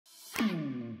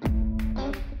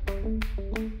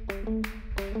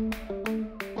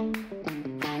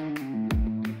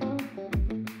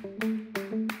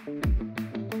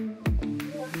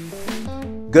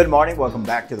Good morning. Welcome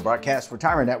back to the Broadcast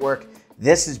Retirement Network.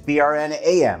 This is BRN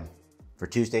AM for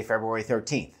Tuesday, February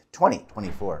 13th,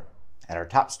 2024. And our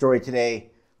top story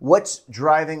today, what's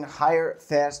driving higher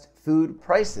fast food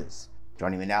prices?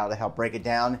 Joining me now to help break it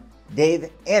down,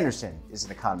 Dave Anderson is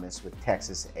an economist with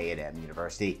Texas A&M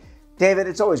University. David,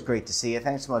 it's always great to see you.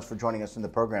 Thanks so much for joining us from the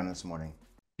program this morning.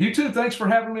 You too. Thanks for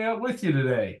having me out with you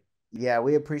today. Yeah,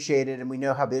 we appreciate it, and we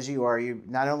know how busy you are. You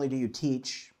not only do you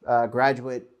teach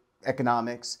graduate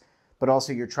economics, but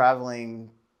also you're traveling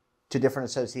to different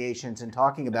associations and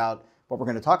talking about what we're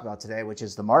going to talk about today, which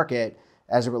is the market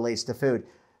as it relates to food.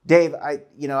 Dave, I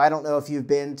don't know if you've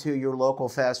been to your local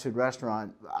fast food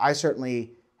restaurant. I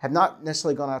certainly have not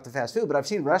necessarily gone out to fast food, but I've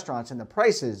seen restaurants and the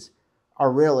prices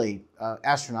are really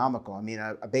astronomical. I mean,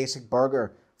 a basic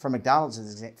burger from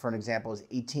McDonald's, for an example, is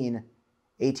 $18.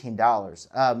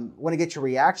 Want to get your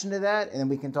reaction to that, and then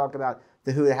we can talk about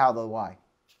the who, the how, the why.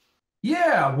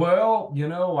 Yeah, well,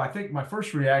 I think my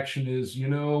first reaction is,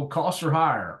 costs are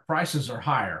higher, prices are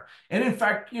higher. And in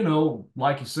fact,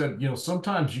 like you said,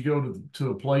 sometimes you go to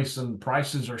a place and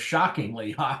prices are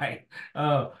shockingly high,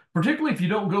 particularly if you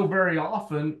don't go very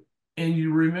often and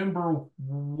you remember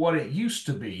what it used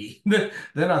to be.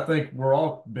 Then I think we're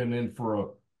all been in for a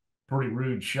pretty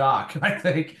rude shock, I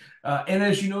think. And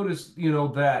as you notice,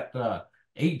 that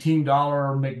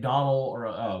 $18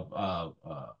 McDonald's or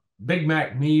Big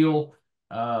Mac meal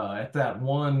at that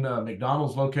one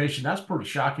McDonald's location, that's pretty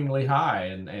shockingly high.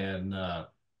 And how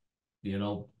do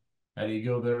you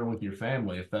go there with your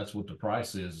family if that's what the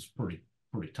price is? It's pretty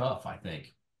tough, I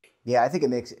think. Yeah, I think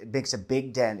it makes a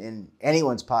big dent in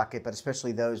anyone's pocket, but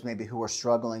especially those maybe who are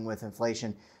struggling with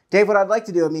inflation. Dave, what I'd like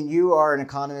to do, I mean, you are an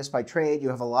economist by trade. You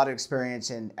have a lot of experience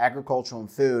in agriculture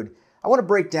and food. I want to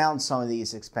break down some of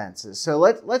these expenses. So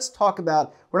let's talk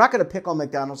about, we're not going to pick on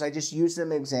McDonald's. I just use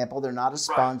them as an example. They're not a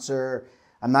sponsor. Right.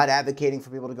 I'm not advocating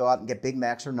for people to go out and get Big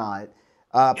Macs or not.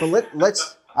 But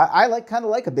I kind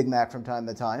of like a Big Mac from time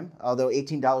to time, although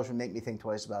 $18 would make me think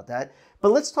twice about that.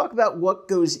 But let's talk about what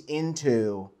goes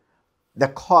into the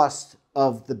cost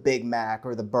of the Big Mac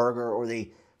or the burger or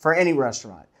for any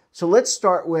restaurant. So let's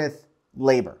start with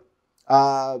labor.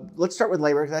 Let's start with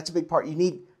labor, because that's a big part. You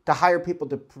need to hire people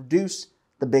to produce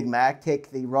the Big Mac,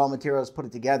 take the raw materials, put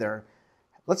it together.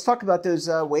 Let's talk about those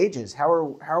wages. How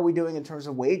are we doing in terms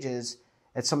of wages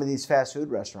at some of these fast food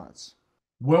restaurants?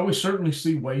 Well, we certainly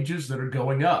see wages that are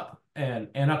going up and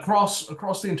across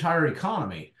the entire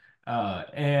economy.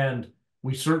 And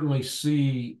we certainly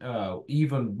see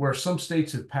even where some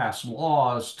states have passed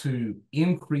laws to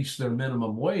increase their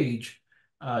minimum wage,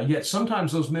 yet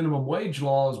sometimes those minimum wage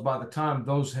laws, by the time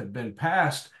those have been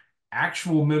passed,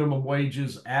 actual minimum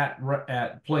wages at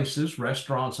places,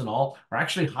 restaurants and all, are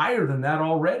actually higher than that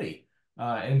already.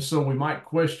 And so we might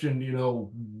question,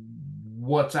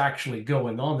 what's actually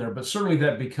going on there. But certainly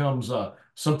that becomes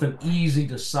something easy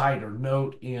to cite or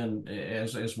note in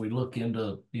as we look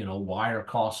into, why are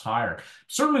costs higher.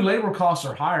 Certainly labor costs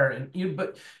are higher.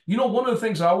 But one of the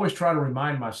things I always try to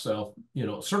remind myself,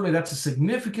 certainly that's a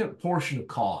significant portion of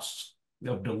costs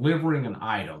of delivering an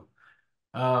item.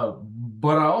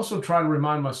 But I also try to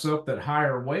remind myself that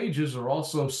higher wages are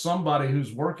also somebody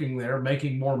who's working there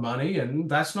making more money, and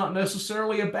that's not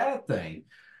necessarily a bad thing.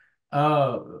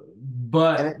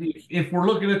 But if we're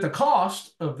looking at the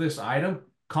cost of this item,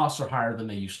 costs are higher than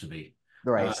they used to be.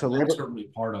 Right. So that's certainly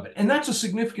part of it. And that's a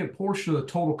significant portion of the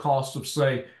total cost of,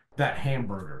 say, that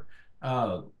hamburger.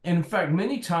 And in fact,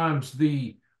 many times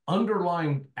the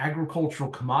underlying agricultural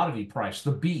commodity price,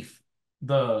 the beef,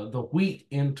 the wheat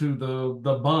into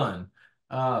the bun,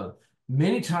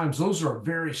 many times those are a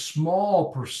very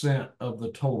small percent of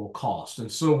the total cost.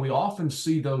 And so we often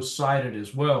see those cited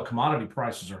as, well, commodity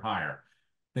prices are higher.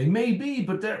 They may be,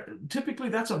 but typically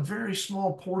that's a very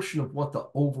small portion of what the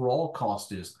overall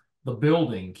cost is. The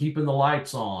building, keeping the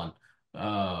lights on,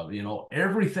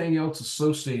 everything else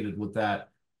associated with that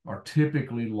are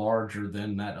typically larger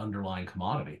than that underlying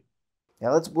commodity.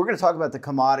 Yeah, we're going to talk about the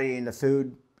commodity and the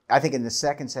food, I think, in the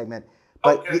second segment.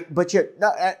 But okay.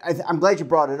 I'm glad you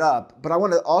brought it up. But I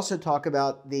want to also talk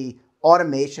about the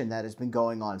automation that has been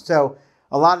going on. So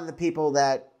a lot of the people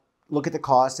that look at the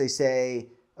cost, they say,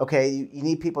 okay, you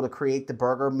need people to create the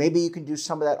burger. Maybe you can do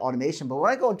some of that automation. But when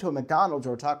I go into a McDonald's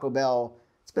or a Taco Bell,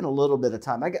 it's been a little bit of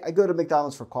time. I go to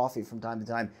McDonald's for coffee from time to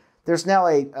time. There's now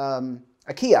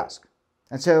a kiosk.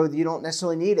 And so you don't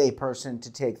necessarily need a person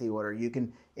to take the order. You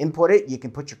can input it. You can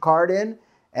put your card in.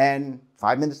 And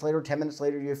 5 minutes later, 10 minutes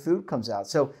later, your food comes out.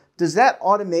 So does that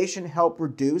automation help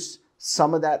reduce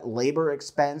some of that labor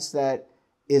expense that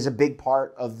is a big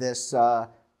part of this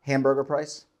hamburger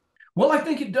price? Well, I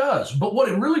think it does. But what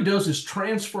it really does is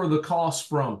transfer the cost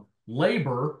from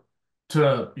labor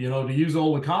to, to use the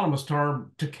old economist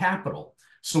term, to capital.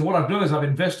 So what I've done is I've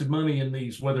invested money in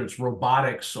these, whether it's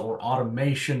robotics or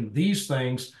automation, these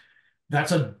things,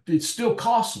 it's still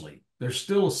costly. There's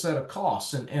still a set of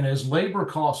costs. And as labor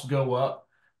costs go up,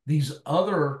 these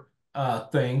other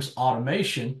things,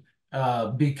 automation,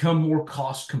 become more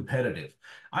cost competitive.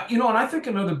 And I think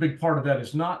another big part of that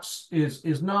is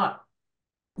not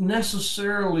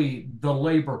necessarily the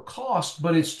labor cost,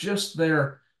 but it's just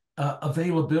their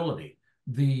availability,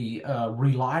 the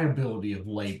reliability of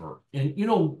labor. And,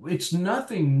 it's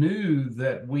nothing new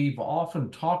that we've often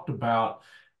talked about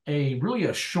really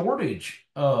a shortage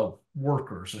of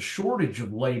workers, a shortage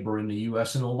of labor in the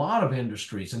U.S. in a lot of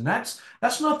industries. And that's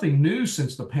nothing new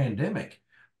since the pandemic.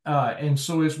 And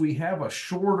so as we have a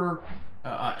shortage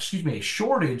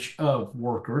of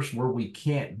workers where we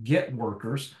can't get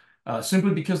workers,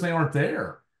 simply because they aren't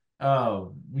there.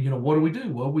 What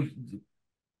do? Well,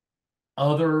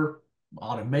 other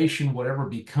automation, whatever,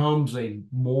 becomes a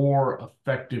more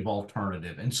effective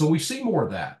alternative. And so we see more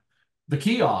of that. The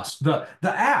kiosk, the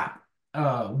app,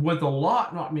 with a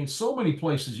lot, I mean, so many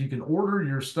places you can order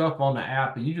your stuff on the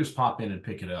app and you just pop in and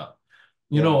pick it up.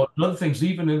 Other things,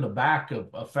 even in the back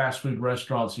of fast food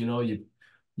restaurants, you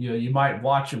might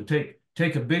watch them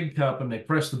take a big cup and they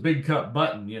press the big cup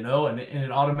button, and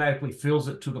it automatically fills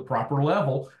it to the proper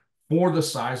level for the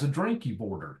size of drink you've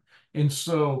ordered. And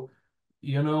so,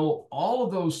 all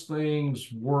of those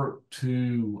things work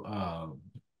to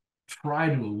try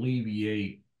to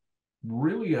alleviate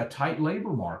really a tight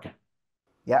labor market.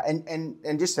 Yeah,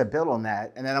 and just to build on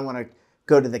that, and then I want to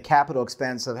go to the capital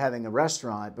expense of having a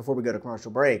restaurant before we go to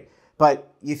commercial break.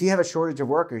 But if you have a shortage of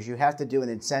workers, you have to do an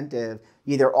incentive,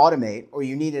 either automate or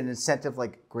you need an incentive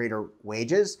like greater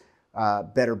wages,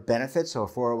 better benefits, so a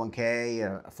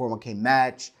 401k, a 401k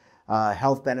match,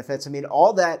 health benefits. I mean,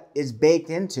 all that is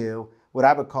baked into what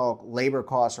I would call labor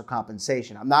costs or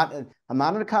compensation. I'm not an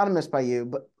economist but I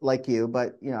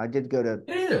did go to.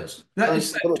 It is.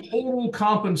 It's that total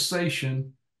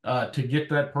compensation to get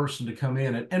that person to come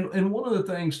in. And one of the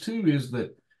things too is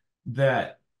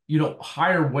that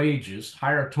higher wages,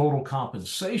 higher total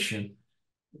compensation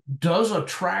does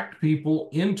attract people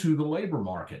into the labor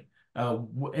market.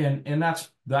 And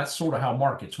that's sort of how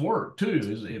markets work too,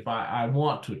 is if I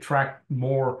want to attract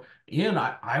more in,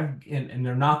 and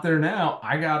they're not there now,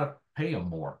 I got to pay them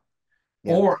more.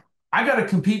 Yeah. Or I got to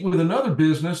compete with another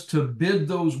business to bid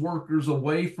those workers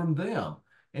away from them.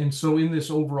 And so in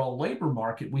this overall labor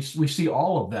market, we see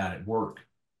all of that at work.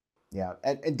 Yeah.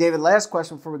 And David, last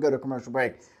question before we go to commercial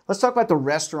break. Let's talk about the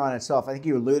restaurant itself. I think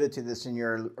you alluded to this in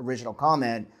your original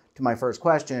comment to my first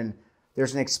question.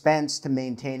 There's an expense to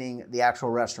maintaining the actual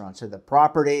restaurant. So the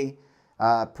property,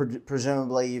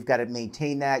 presumably you've got to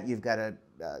maintain that. You've got to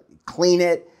clean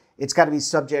it. It's got to be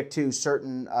subject to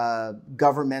certain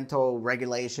governmental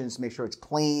regulations to make sure it's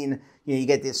clean. You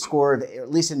get this score of, at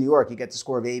least in New York, you get the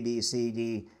score of A, B, C,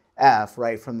 D, F,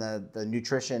 right, from the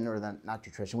nutrition, or not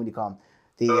nutrition, what do you call them?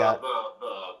 The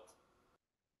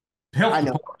health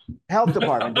department. Health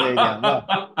department. There you go.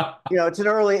 No. It's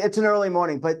an early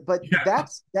morning, but yeah.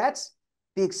 That's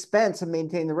the expense of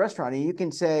maintaining the restaurant. And you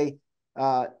can say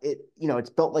it's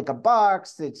built like a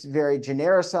box. It's very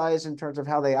genericized in terms of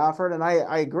how they offer it, and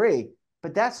I agree.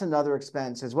 But that's another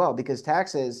expense as well, because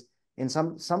taxes in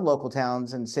some local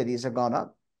towns and cities have gone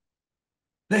up.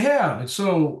 They have. And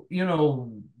so,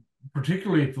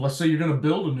 particularly if, let's say, you're going to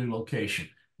build a new location,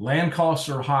 land costs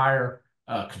are higher,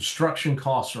 construction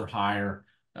costs are higher,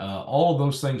 all of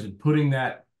those things, and putting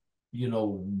that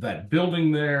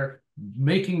building there,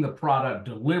 making the product,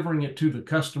 delivering it to the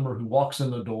customer who walks in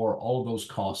the door, all of those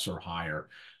costs are higher.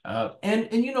 And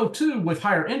too, with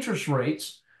higher interest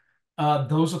rates,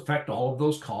 those affect all of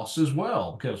those costs as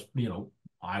well, because,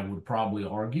 I would probably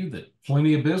argue that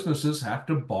plenty of businesses have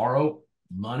to borrow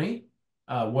money,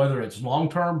 whether it's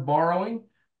long-term borrowing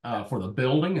for the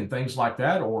building and things like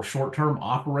that, or short-term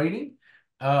operating.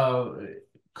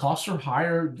 Costs are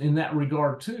higher in that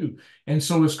regard too. And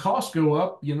so as costs go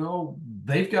up,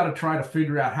 they've got to try to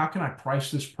figure out, how can I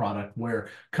price this product where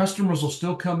customers will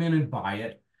still come in and buy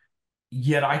it,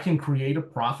 yet I can create a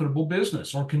profitable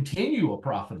business or continue a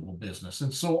profitable business.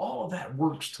 And so all of that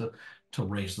works to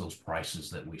raise those prices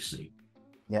that we see.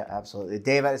 Yeah, absolutely.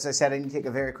 Dave, as I said, I need to take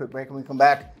a very quick break. When we come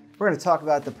back, we're going to talk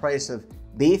about the price of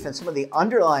beef and some of the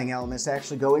underlying elements that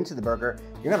actually go into the burger.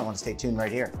 You're going to want to stay tuned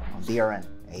right here on BRN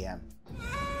AM.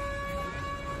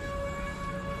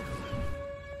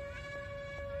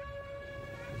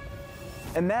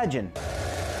 Imagine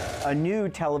a new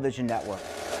television network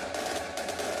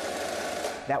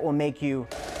that will make you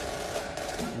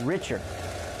richer,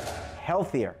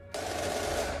 healthier,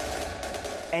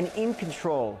 and in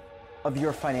control of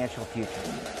your financial future.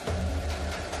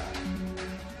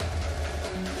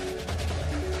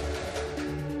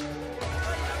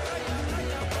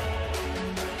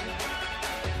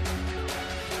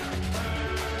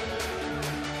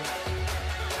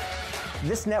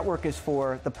 This network is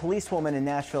for the policewoman in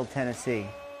Nashville, Tennessee,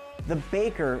 the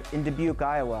baker in Dubuque,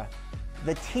 Iowa,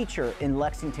 the teacher in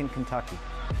Lexington, Kentucky.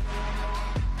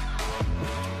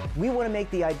 We want to make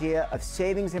the idea of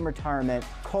savings and retirement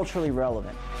culturally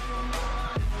relevant.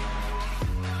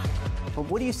 But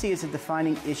what do you see as a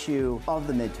defining issue of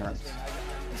the midterms?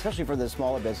 Especially for the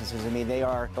smaller businesses. I mean, they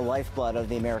are the lifeblood of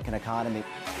the American economy.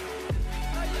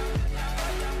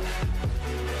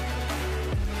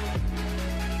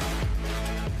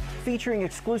 Featuring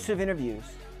exclusive interviews,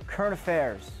 current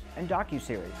affairs, and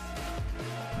docuseries.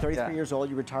 33 years old,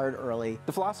 you retired early.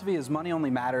 The philosophy is money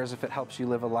only matters if it helps you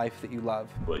live a life that you love.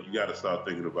 But you got to start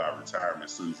thinking about retirement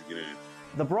as soon as you get in.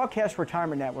 The Broadcast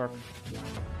Retirement Network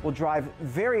will drive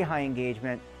very high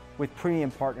engagement with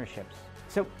premium partnerships.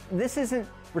 So this isn't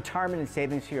retirement and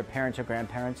savings for your parents or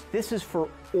grandparents. This is for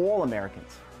all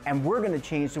Americans. And we're going to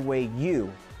change the way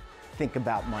you think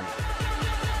about money.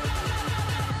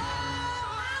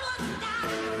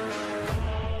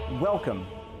 Welcome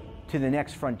to the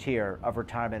next frontier of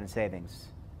retirement and savings.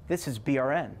 This is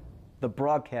BRN, the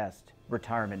Broadcast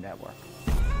Retirement Network.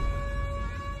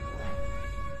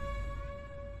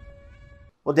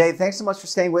 Well, Dave, thanks so much for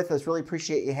staying with us. Really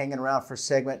appreciate you hanging around for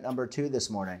segment number 2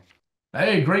 this morning.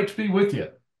 Hey, great to be with you.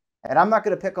 And I'm not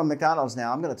going to pick on McDonald's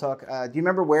now. I'm going to talk. Do you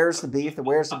remember Where's the Beef? The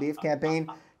Where's the Beef campaign?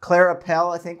 Clara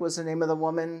Pell, I think, was the name of the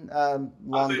woman. I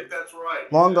think that's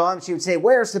right. Long gone. She would say,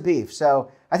 "Where's the beef?"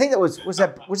 So I think that was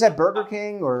that Burger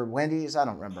King or Wendy's? I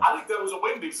don't remember. I think that was a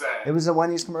Wendy's ad. It was a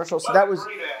Wendy's commercial. So that was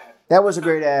a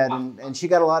great ad, and she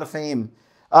got a lot of fame.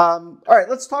 All right,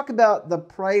 let's talk about the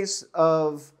price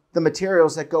of the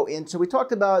materials that go into. We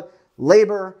talked about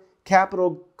labor,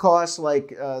 capital costs like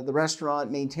the restaurant,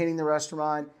 maintaining the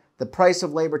restaurant, the price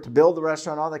of labor to build the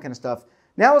restaurant, all that kind of stuff.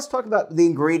 Now let's talk about the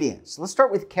ingredients. Let's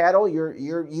start with cattle.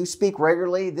 You speak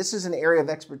regularly. This is an area of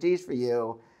expertise for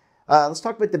you. Let's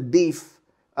talk about the beef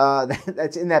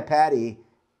that's in that patty.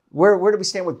 Where do we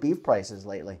stand with beef prices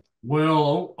lately?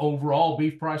 Well, overall,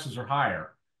 beef prices are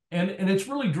higher. And it's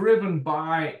really driven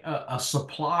by a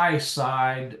supply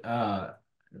side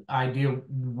idea.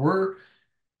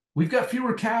 We've got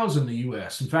fewer cows in the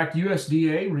U.S. In fact,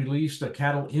 USDA released a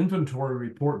cattle inventory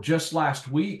report just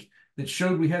last week that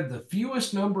showed we had the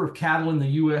fewest number of cattle in the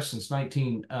U.S. since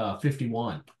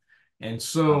 1951. And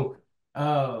so,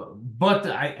 but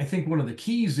I think one of the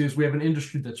keys is we have an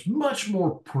industry that's much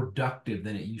more productive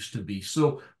than it used to be.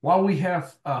 So while we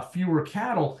have fewer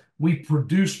cattle, we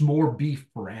produce more beef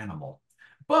per animal.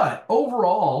 But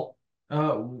overall,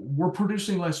 we're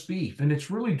producing less beef, and it's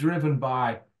really driven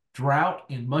by drought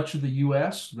in much of the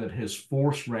U.S. that has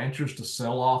forced ranchers to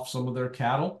sell off some of their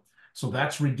cattle. So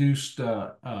that's reduced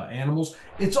animals.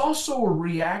 It's also a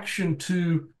reaction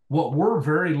to what were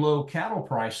very low cattle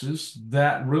prices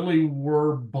that really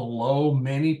were below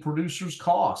many producers'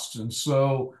 costs. And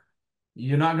so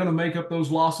you're not going to make up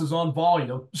those losses on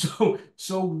volume.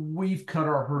 So we've cut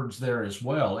our herds there as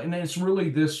well. And it's really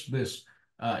this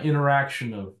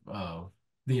interaction of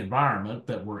the environment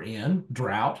that we're in,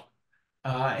 drought,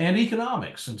 and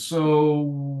economics. And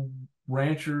so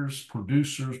ranchers,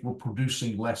 producers were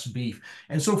producing less beef.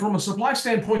 And so from a supply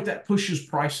standpoint, that pushes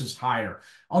prices higher.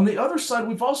 On the other side,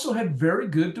 we've also had very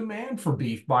good demand for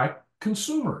beef by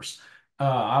consumers.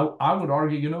 I would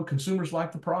argue, consumers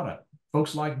like the product.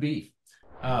 Folks like beef.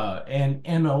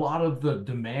 And a lot of the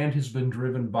demand has been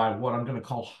driven by what I'm going to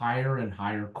call higher and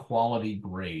higher quality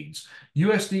grades.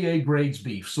 USDA grades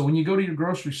beef. So when you go to your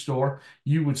grocery store,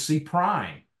 you would see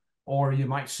prime, or you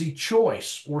might see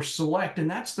choice or select, and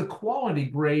that's the quality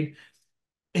grade.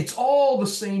 It's all the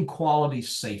same quality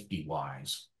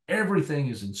safety-wise. Everything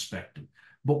is inspected.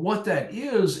 But what that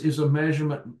is a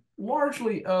measurement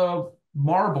largely of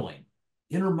marbling,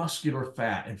 intermuscular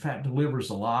fat. And fat delivers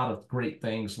a lot of great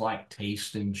things like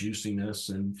taste and juiciness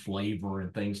and flavor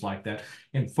and things like that.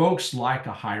 And folks like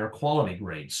a higher quality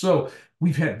grade. So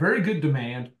we've had very good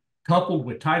demand coupled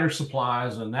with tighter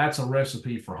supplies, and that's a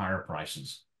recipe for higher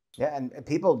prices. Yeah, and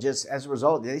people just, as a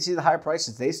result, they see the higher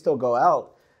prices, they still go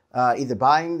out either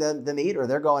buying the meat or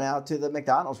they're going out to the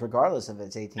McDonald's regardless if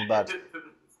it's $18.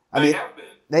 They have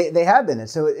been. They have been. And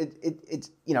so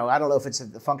it's, I don't know if it's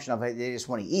the function of it, they just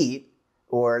want to eat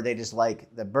or they just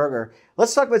like the burger.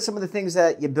 Let's talk about some of the things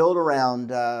that you build around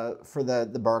for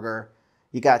the burger.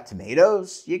 You got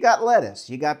tomatoes, you got lettuce,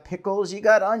 you got pickles, you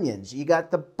got onions, you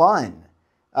got the bun.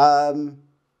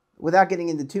 without getting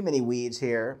into too many weeds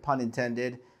here, pun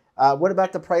intended, what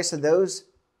about the price of those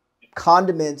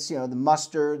condiments, the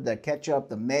mustard, the ketchup,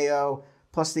 the mayo,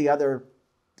 plus the other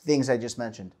things I just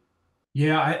mentioned?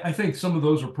 Yeah, I think some of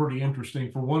those are pretty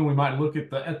interesting. For one, we might look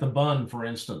at the bun, for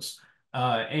instance,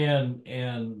 and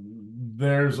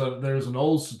there's an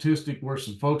old statistic where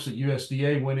some folks at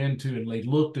USDA went into and they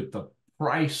looked at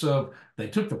they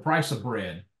took the price of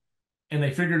bread and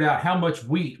they figured out how much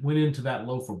wheat went into that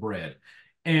loaf of bread,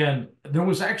 and there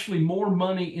was actually more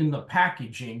money in the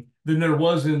packaging than there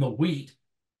was in the wheat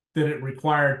that it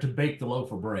required to bake the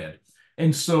loaf of bread.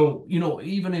 And so,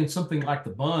 even in something like the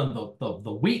bun,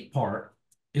 the wheat part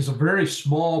is a very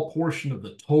small portion of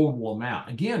the total amount.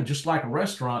 Again, just like a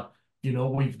restaurant,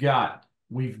 we've got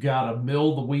to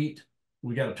mill the wheat,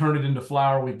 we got to turn it into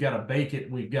flour, we've got to bake it,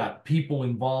 we've got people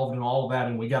involved in all of that,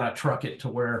 and we got to truck it to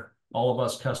where all of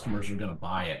us customers are going to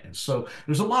buy it. And so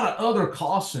there's a lot of other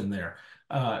costs in there,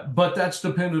 but that's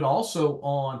dependent also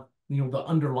on the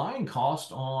underlying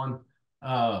cost on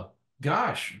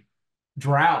gosh,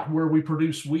 drought where we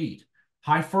produce wheat,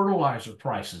 high fertilizer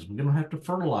prices. We don't have to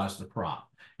fertilize the crop.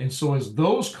 And so as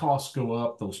those costs go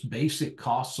up, those basic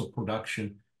costs of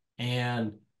production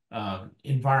and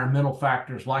environmental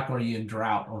factors like are you in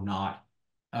drought or not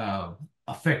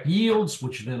affect yields,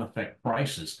 which then affect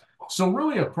prices. So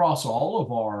really across all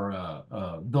of our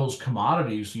those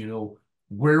commodities,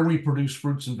 where we produce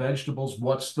fruits and vegetables,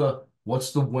 what's the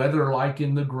weather like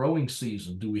in the growing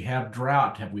season? Do we have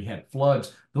drought? Have we had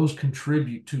floods? Those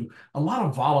contribute to a lot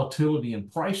of volatility in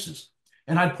prices.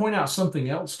 And I'd point out something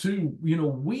else too.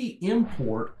 We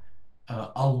import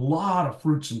a lot of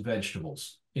fruits and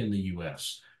vegetables in the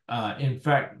U.S. In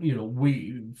fact,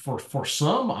 we for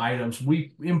some items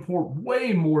we import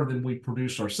way more than we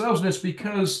produce ourselves, and it's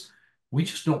because we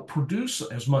just don't produce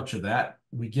as much of that.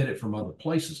 We get it from other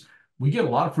places. We get a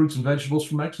lot of fruits and vegetables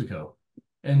from Mexico.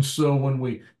 And so when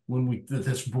we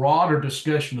this broader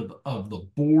discussion of the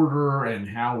border and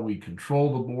how we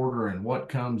control the border and what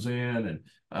comes in and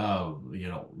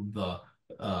the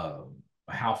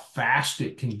how fast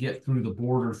it can get through the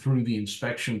border through the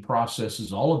inspection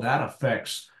processes, all of that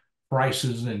affects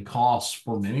prices and costs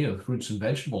for many of the fruits and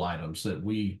vegetable items that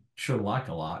we sure like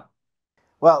a lot.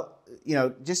 Well,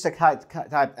 just to type,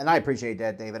 and I appreciate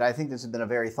that, David. I think this has been a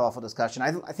very thoughtful discussion.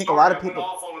 I think a lot of people.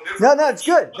 No, it's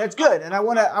good. That's good. And I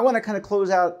want to kind of close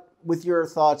out with your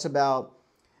thoughts about.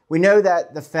 We know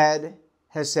that the Fed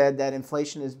has said that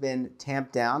inflation has been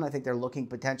tamped down. I think they're looking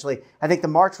potentially. I think the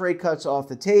March rate cut's off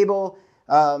the table.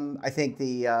 I think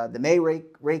the May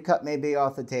rate cut may be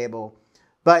off the table.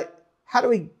 But how do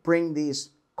we bring these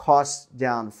costs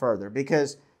down further?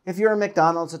 Because if you're a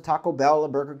McDonald's, a Taco Bell, a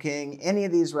Burger King, any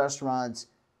of these restaurants,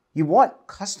 you want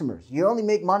customers. You only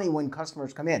make money when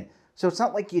customers come in. So it's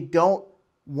not like you don't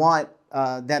want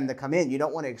them to come in. You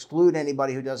don't want to exclude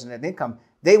anybody who doesn't have income.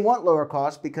 They want lower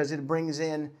costs because it brings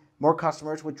in more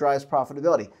customers, which drives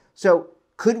profitability. So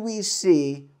can we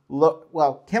see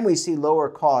lower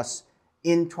costs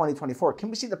in 2024? Can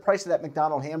we see the price of that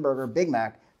McDonald's hamburger, Big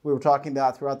Mac, we were talking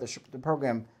about throughout the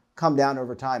program, come down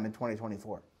over time in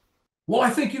 2024? Well,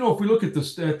 I think, if we look at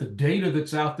the data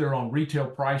that's out there on retail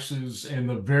prices and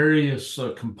the various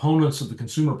components of the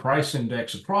consumer price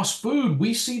index across food,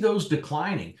 we see those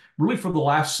declining. Really for the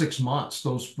last 6 months,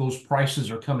 those prices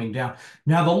are coming down.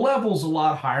 Now, the level's a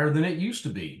lot higher than it used to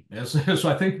be, as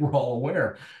I think we're all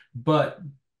aware. But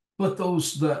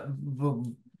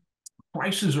the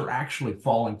prices are actually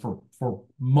falling for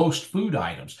most food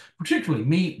items, particularly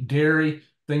meat, dairy,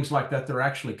 things like that. They're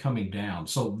actually coming down.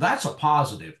 So that's a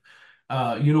positive.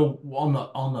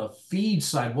 On the feed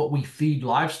side, what we feed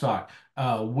livestock,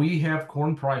 we have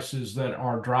corn prices that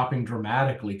are dropping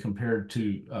dramatically compared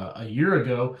to a year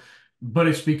ago, but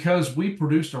it's because we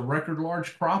produced a record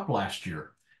large crop last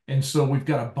year. And so we've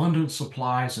got abundant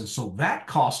supplies. And so that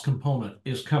cost component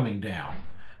is coming down.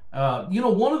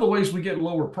 One of the ways we get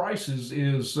lower prices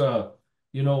is,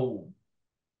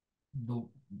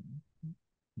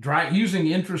 using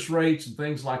interest rates and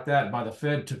things like that by the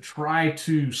Fed to try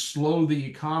to slow the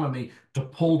economy to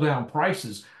pull down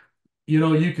prices.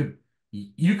 You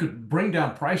could bring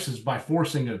down prices by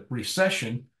forcing a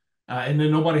recession, and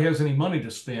then nobody has any money to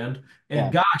spend.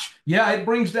 And gosh, yeah, it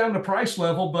brings down the price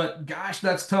level, but gosh,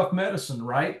 that's tough medicine,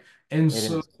 right? And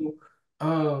so,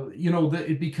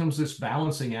 it becomes this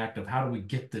balancing act of how do we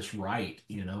get this right,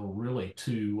 really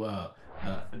to.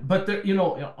 But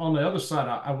on the other side,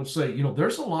 I would say,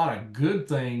 there's a lot of good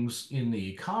things in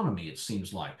the economy. It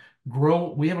seems like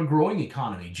we have a growing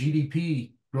economy.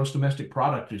 GDP, gross domestic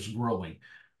product, is growing.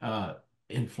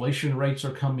 Inflation rates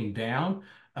are coming down.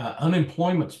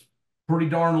 Unemployment's pretty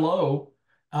darn low.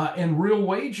 and real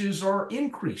wages are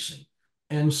increasing.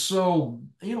 And so,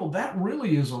 that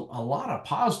really is a lot of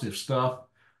positive stuff.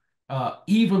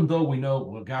 Even though we know,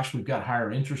 well, gosh, we've got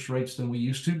higher interest rates than we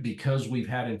used to because we've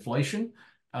had inflation.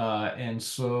 And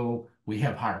so we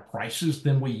have higher prices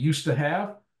than we used to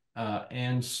have.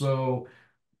 And so,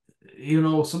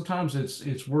 sometimes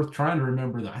it's worth trying to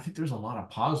remember that I think there's a lot of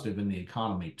positive in the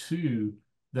economy too,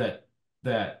 that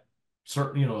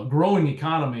certain, a growing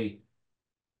economy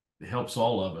helps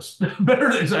all of us.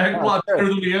 It's a heck of a lot better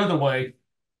than the other way.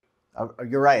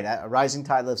 You're right. A rising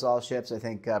tide lifts all ships, I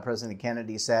think President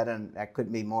Kennedy said, and that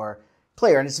couldn't be more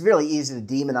clear. And it's really easy to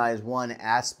demonize one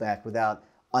aspect without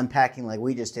unpacking, like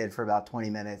we just did for about 20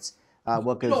 minutes,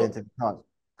 what goes into the cause.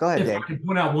 Go ahead, Dave. If I can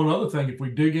point out one other thing, if we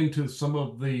dig into some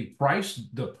of the price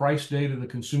data, the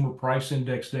consumer price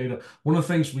index data, one of the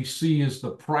things we see is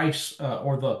the price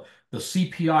or the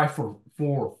CPI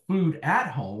for food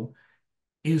at home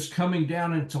is coming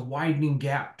down into widening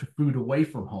gap to food away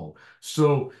from home.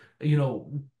 So,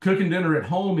 cooking dinner at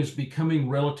home is becoming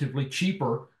relatively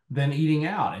cheaper than eating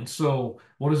out. And so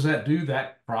what does that do?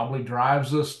 That probably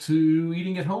drives us to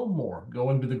eating at home more,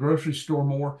 going to the grocery store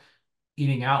more,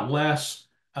 eating out less,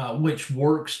 which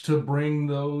works to bring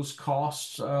those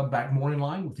costs back more in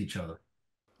line with each other.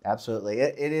 Absolutely.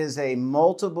 It is a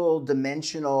multiple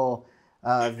dimensional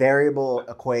variable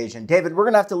equation. David, we're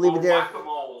going to have to leave it there.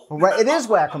 Right, it is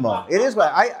whack-a-mole. It is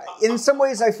in some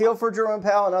ways I feel for Jerome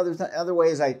Powell, and other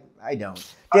ways I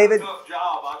don't. David, tough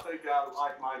job. I think I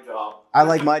like my job. I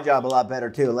like my job a lot better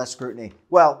too. Less scrutiny.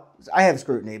 Well, I have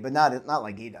scrutiny, but not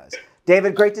like he does.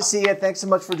 David, great to see you. Thanks so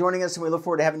much for joining us, and we look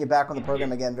forward to having you back on the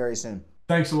program again very soon.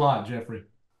 Thanks a lot, Jeffrey.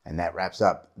 And that wraps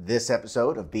up this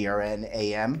episode of BRN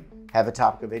AM. Have a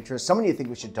topic of interest, someone you think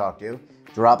we should talk to,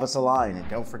 drop us a line. And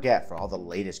don't forget, for all the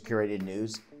latest curated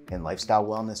news in lifestyle,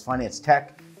 wellness, finance,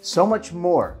 tech, so much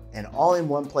more, and all in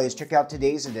one place, check out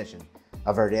today's edition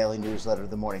of our daily newsletter,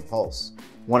 The Morning Pulse.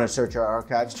 Want to search our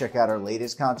archives, check out our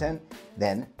latest content,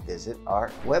 then visit our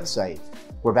website.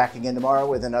 We're back again tomorrow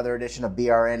with another edition of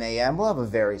BRN AM. We'll have a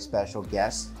very special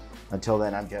guest. Until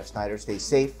then, I'm Jeff Snyder. Stay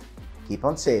safe, keep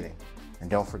on saving,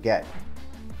 and don't forget,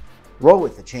 roll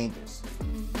with the changes.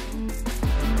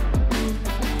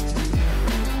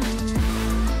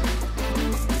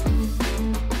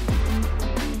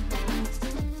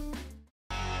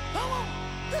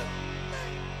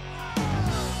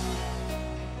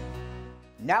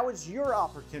 Now is your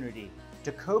opportunity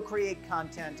to co-create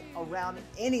content around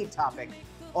any topic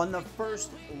on the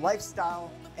first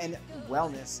lifestyle and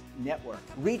wellness network.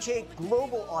 Reach a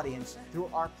global audience through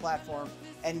our platform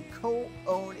and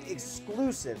co-own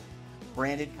exclusive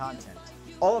branded content.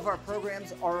 All of our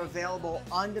programs are available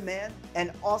on demand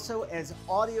and also as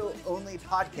audio-only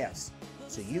podcasts,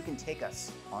 so you can take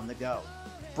us on the go.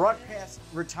 Broadcast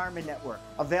Retirement Network,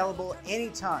 available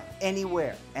anytime,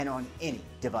 anywhere, and on any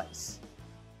device.